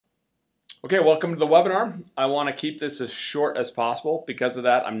Okay, welcome to the webinar. I want to keep this as short as possible. Because of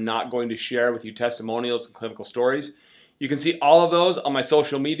that, I'm not going to share with you testimonials and clinical stories. You can see all of those on my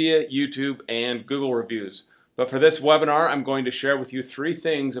social media, YouTube, and Google reviews. But for this webinar, I'm going to share with you 3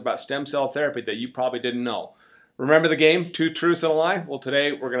 things about stem cell therapy that you probably didn't know. Remember the game, 2 truths and a lie? Well,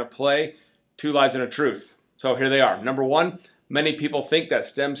 today we're going to play 2 lies and a truth. So here they are. Number 1, many people think that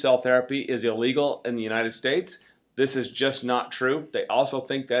stem cell therapy is illegal in the United States. This is just not true. They also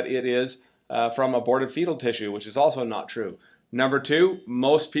think that it is from aborted fetal tissue, which is also not true. Number 2,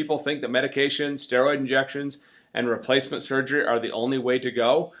 most people think that medication, steroid injections, and replacement surgery are the only way to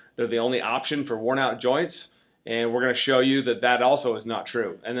go. They're the only option for worn out joints, and we're going to show you that that also is not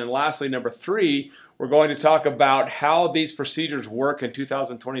true. And then lastly, number 3, we're going to talk about how these procedures work in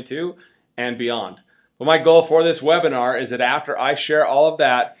 2022 and beyond. But my goal for this webinar is that after I share all of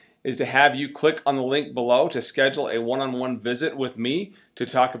that, is to have you click on the link below to schedule a one-on-one visit with me to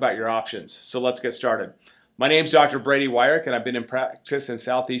talk about your options. So let's get started. My name is Dr. Brady Wyrick, and I've been in practice in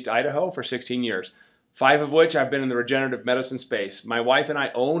Southeast Idaho for 16 years, 5 of which I've been in the regenerative medicine space. My wife and I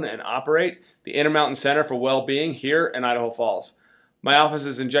own and operate the Intermountain Center for Well-Being here in Idaho Falls. My office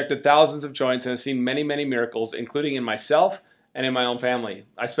has injected thousands of joints and has seen many, many miracles, including in myself and in my own family.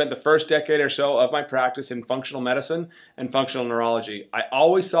 I spent the first decade or so of my practice in functional medicine and functional neurology. I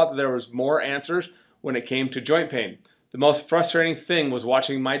always thought that there was more answers when it came to joint pain. The most frustrating thing was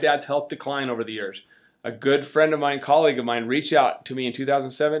watching my dad's health decline over the years. A good friend of mine, colleague of mine, reached out to me in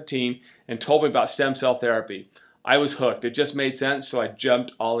 2017 and told me about stem cell therapy. I was hooked. It just made sense, so I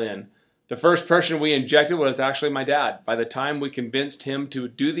jumped all in. The first person we injected was actually my dad. By the time we convinced him to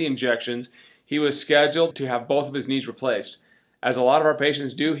do the injections, he was scheduled to have both of his knees replaced. As a lot of our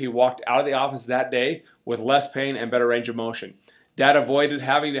patients do, he walked out of the office that day with less pain and better range of motion. Dad avoided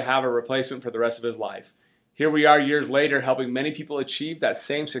having to have a replacement for the rest of his life. Here we are years later helping many people achieve that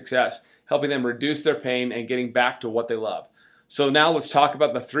same success, helping them reduce their pain and getting back to what they love. So now let's talk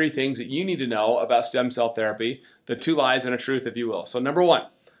about the 3 things that you need to know about stem cell therapy, the 2 lies and a truth, if you will. So number 1,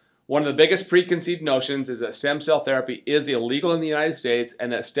 one of the biggest preconceived notions is that stem cell therapy is illegal in the United States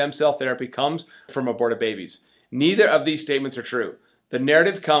and that stem cell therapy comes from aborted babies. Neither of these statements are true. The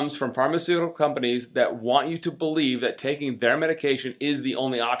narrative comes from pharmaceutical companies that want you to believe that taking their medication is the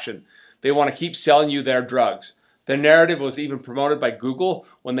only option. They want to keep selling you their drugs. The narrative was even promoted by Google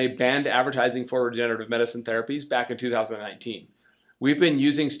when they banned advertising for regenerative medicine therapies back in 2019. We've been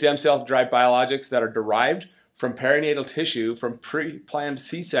using stem cell-derived biologics that are derived from perinatal tissue from pre-planned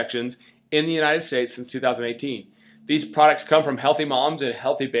C-sections in the United States since 2018. These products come from healthy moms and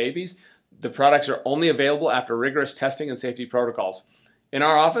healthy babies. The products are only available after rigorous testing and safety protocols. In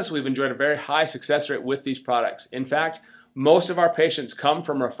our office, we've enjoyed a very high success rate with these products. In fact, most of our patients come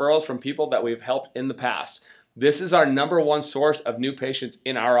from referrals from people that we've helped in the past. This is our number 1 source of new patients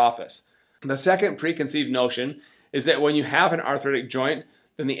in our office. The second preconceived notion is that when you have an arthritic joint,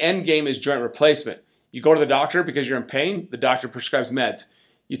 then the end game is joint replacement. You go to the doctor because you're in pain, the doctor prescribes meds.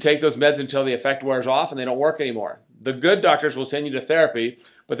 You take those meds until the effect wears off and they don't work anymore. The good doctors will send you to therapy,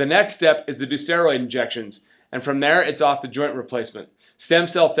 but the next step is to do steroid injections, and from there it's off to joint replacement. Stem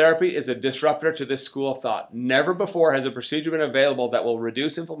cell therapy is a disruptor to this school of thought. Never before has a procedure been available that will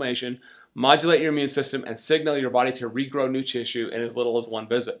reduce inflammation, modulate your immune system, and signal your body to regrow new tissue in as little as 1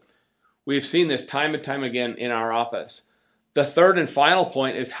 visit. We have seen this time and time again in our office. The third and final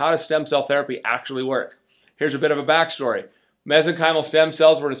point is, how does stem cell therapy actually work? Here's a bit of a backstory. Mesenchymal stem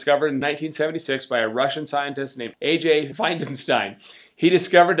cells were discovered in 1976 by a Russian scientist named A.J. Feinstein. He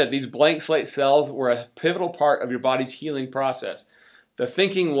discovered that these blank slate cells were a pivotal part of your body's healing process. The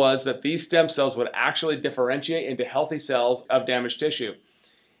thinking was that these stem cells would actually differentiate into healthy cells of damaged tissue.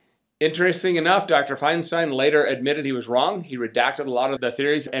 Interesting enough, Dr. Feinstein later admitted he was wrong. He redacted a lot of the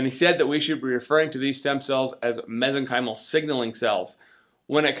theories, and he said that we should be referring to these stem cells as mesenchymal signaling cells.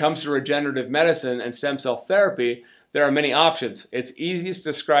 When it comes to regenerative medicine and stem cell therapy, there are many options. It's easiest to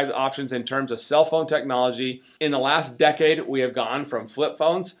describe options in terms of cell phone technology. In the last decade, we have gone from flip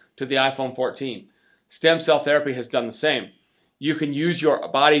phones to the iPhone 14. Stem cell therapy has done the same. You can use your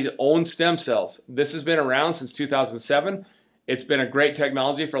body's own stem cells. This has been around since 2007. It's been a great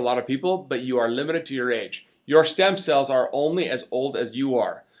technology for a lot of people, but you are limited to your age. Your stem cells are only as old as you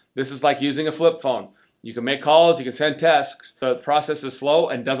are. This is like using a flip phone. You can make calls, you can send texts. The process is slow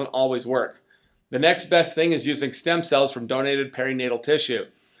and doesn't always work. The next best thing is using stem cells from donated perinatal tissue.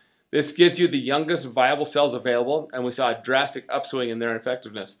 This gives you the youngest viable cells available, and we saw a drastic upswing in their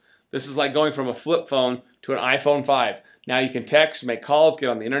effectiveness. This is like going from a flip phone to an iPhone 5. Now you can text, make calls, get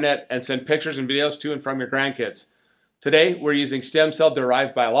on the internet, and send pictures and videos to and from your grandkids. Today, we're using stem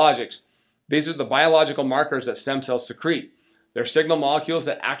cell-derived biologics. These are the biological markers that stem cells secrete. They're signal molecules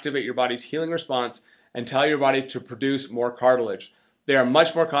that activate your body's healing response and tell your body to produce more cartilage. They are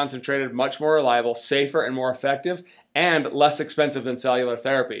much more concentrated, much more reliable, safer, and more effective, and less expensive than cellular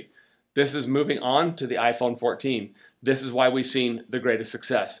therapy. This is moving on to the iPhone 14. This is why we've seen the greatest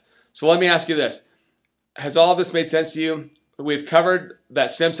success. So let me ask you this. Has all of this made sense to you? We've covered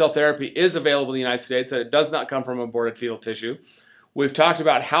that stem cell therapy is available in the United States, that it does not come from aborted fetal tissue. We've talked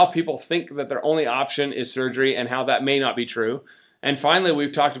about how people think that their only option is surgery and how that may not be true. And finally,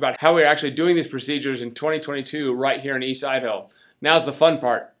 we've talked about how we're actually doing these procedures in 2022 right here in East Idaho. Now's the fun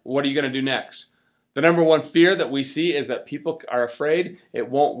part. What are you going to do next? The number one fear that we see is that people are afraid it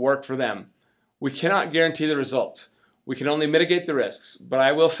won't work for them. We cannot guarantee the results. We can only mitigate the risks. But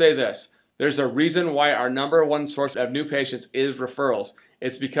I will say this. There's a reason why our number one source of new patients is referrals.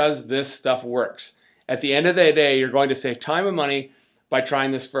 It's because this stuff works. At the end of the day, you're going to save time and money by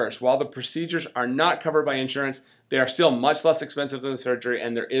trying this first. While the procedures are not covered by insurance, they are still much less expensive than the surgery,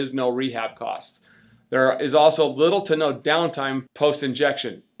 and there is no rehab costs. There is also little to no downtime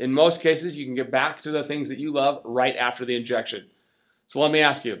post-injection. In most cases, you can get back to the things that you love right after the injection. So let me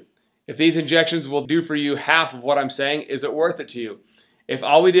ask you, if these injections will do for you half of what I'm saying, is it worth it to you? If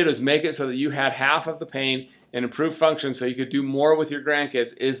all we did was make it so that you had half of the pain and improved function so you could do more with your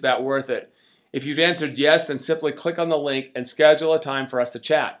grandkids, is that worth it? If you've answered yes, then simply click on the link and schedule a time for us to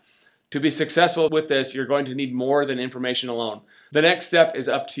chat. To be successful with this, you're going to need more than information alone. The next step is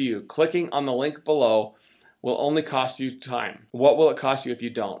up to you. Clicking on the link below will only cost you time. What will it cost you if you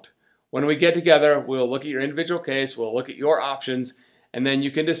don't? When we get together, we'll look at your individual case, we'll look at your options, and then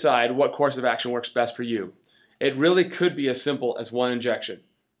you can decide what course of action works best for you. It really could be as simple as one injection.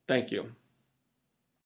 Thank you.